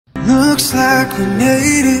Looks like we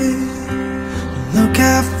made it. Look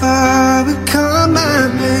how far we've come, my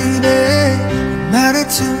lady. We made it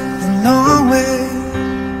to the long way.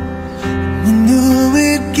 We knew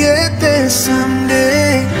we'd get there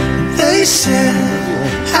someday. They said,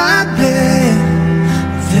 I bet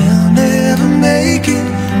they'll never make it.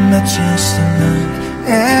 Not just a look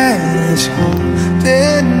as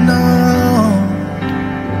holding on.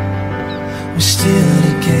 We're still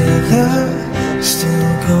together,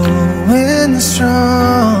 still going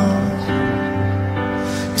strong.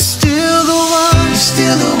 You're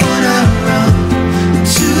still the one I run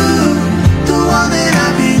to, the one that I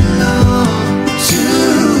belong to.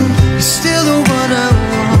 You're still the one I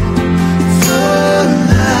want for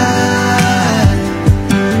life.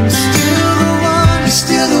 You're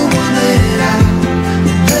still the one that I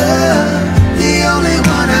love, the only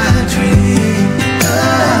one I dream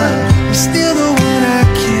of. You're still the one I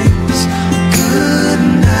kiss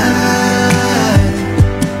goodnight.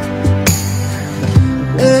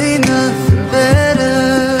 Ain't nothing better.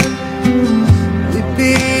 We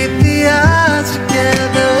beat the odds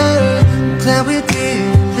together. Glad we did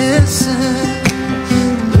listen.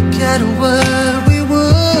 Look at what we